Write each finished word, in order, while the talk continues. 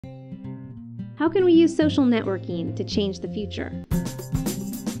How can we use social networking to change the future?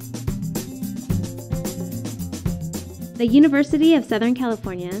 The University of Southern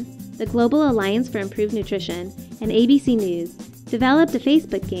California, the Global Alliance for Improved Nutrition, and ABC News developed a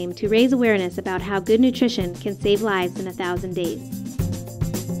Facebook game to raise awareness about how good nutrition can save lives in 1,000 days.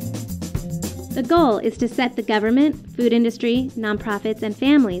 The goal is to set the government, food industry, nonprofits, and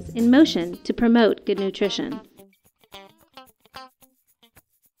families in motion to promote good nutrition.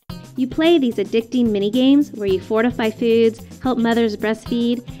 You play these addicting mini-games where you fortify foods, help mothers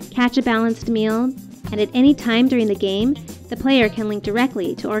breastfeed, catch a balanced meal, and at any time during the game, the player can link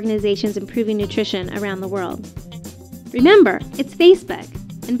directly to organizations improving nutrition around the world. Remember, it's Facebook.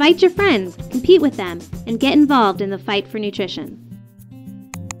 Invite your friends, compete with them, and get involved in the fight for nutrition.